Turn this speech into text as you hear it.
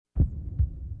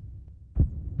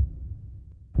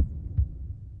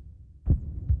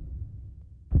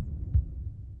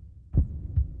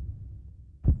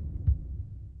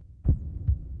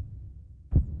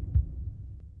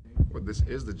But this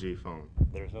is the G phone.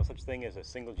 There's no such thing as a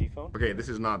single G phone? Okay, this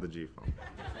is not the G phone.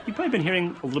 You've probably been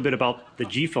hearing a little bit about the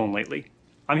G phone lately.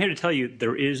 I'm here to tell you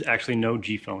there is actually no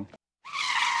G phone.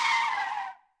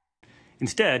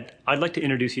 Instead, I'd like to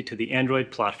introduce you to the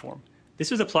Andriod Platform.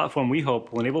 This is a platform we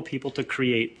hope will enable people to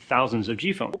create thousands of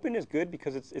G phones. Open is good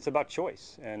because it's about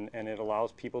choice, and it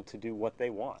allows people to do what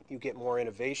they want. You get more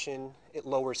innovation, it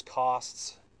lowers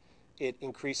costs, it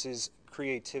increases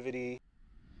creativity.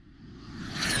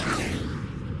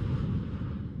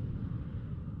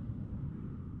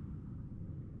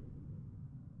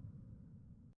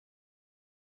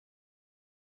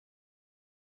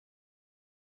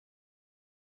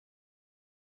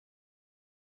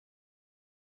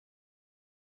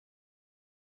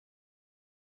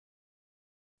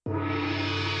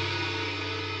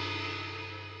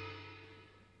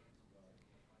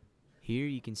 Here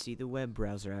you can see the web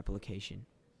browser application.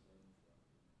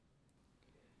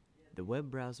 The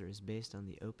web browser is based on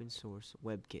the open source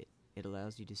WebKit. It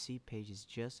allows you to see pages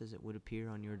just as it would appear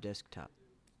on your desktop.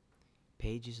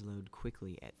 Pages load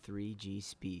quickly at 3G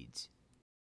speeds.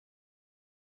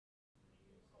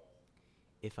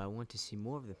 If I want to see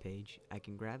more of the page, I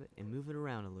can grab it and move it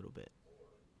around a little bit.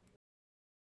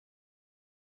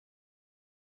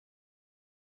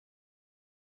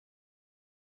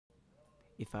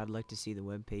 If I'd like to see the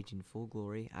web page in full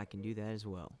glory, I can do that as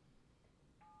well.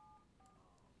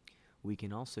 We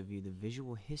can also view the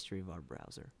visual history of our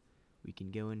browser. We can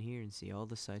go in here and see all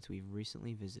the sites we've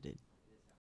recently visited.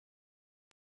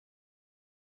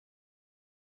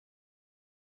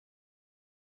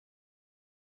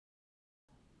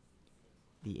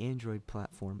 The Andriod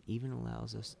platform even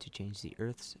allows us to change the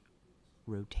Earth's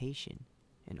rotation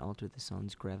and alter the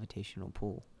sun's gravitational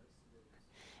pull.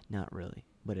 Not really,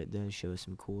 but it does show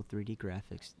some cool 3D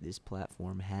graphics this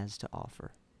platform has to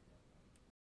offer.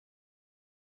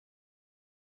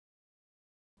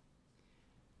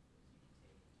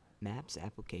 Maps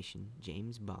application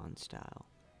James Bond style.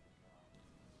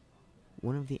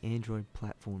 One of the Andriod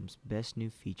platform's best new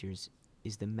features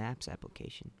is the Maps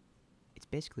application. It's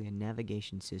basically a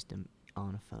navigation system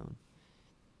on a phone.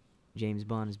 James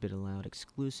Bond has been allowed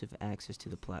exclusive access to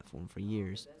the platform for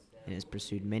years and has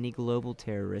pursued many global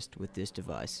terrorists with this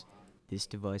device. This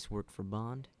device worked for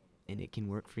Bond, and it can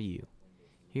work for you.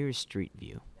 Here is Street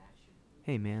View.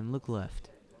 Hey man, look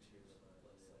left.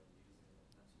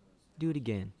 Do it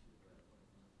again.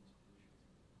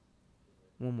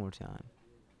 One more time.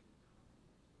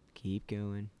 Keep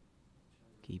going.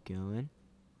 Keep going.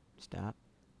 Stop.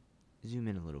 Zoom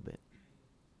in a little bit.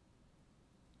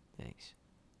 Thanks.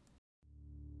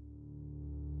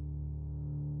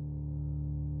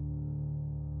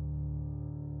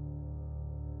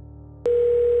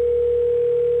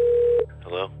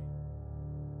 Hello?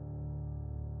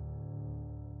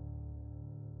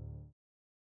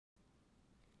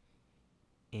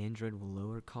 Andriod will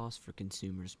lower costs for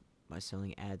consumers by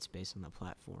selling ad space on the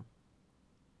platform.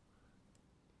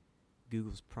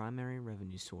 Google's primary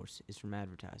revenue source is from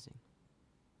advertising.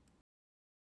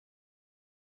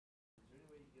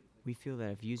 We feel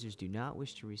that if users do not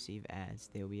wish to receive ads,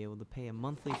 they will be able to pay a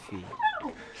monthly fee.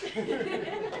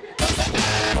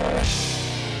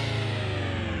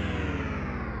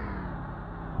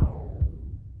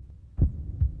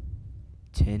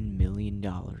 $10 million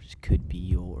could be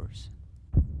yours.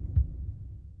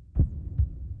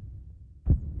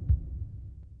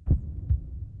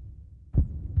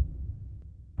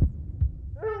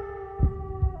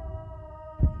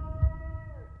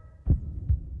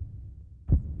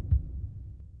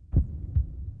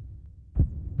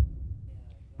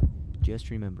 Just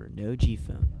remember, no G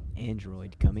phone,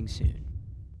 Andriod coming soon.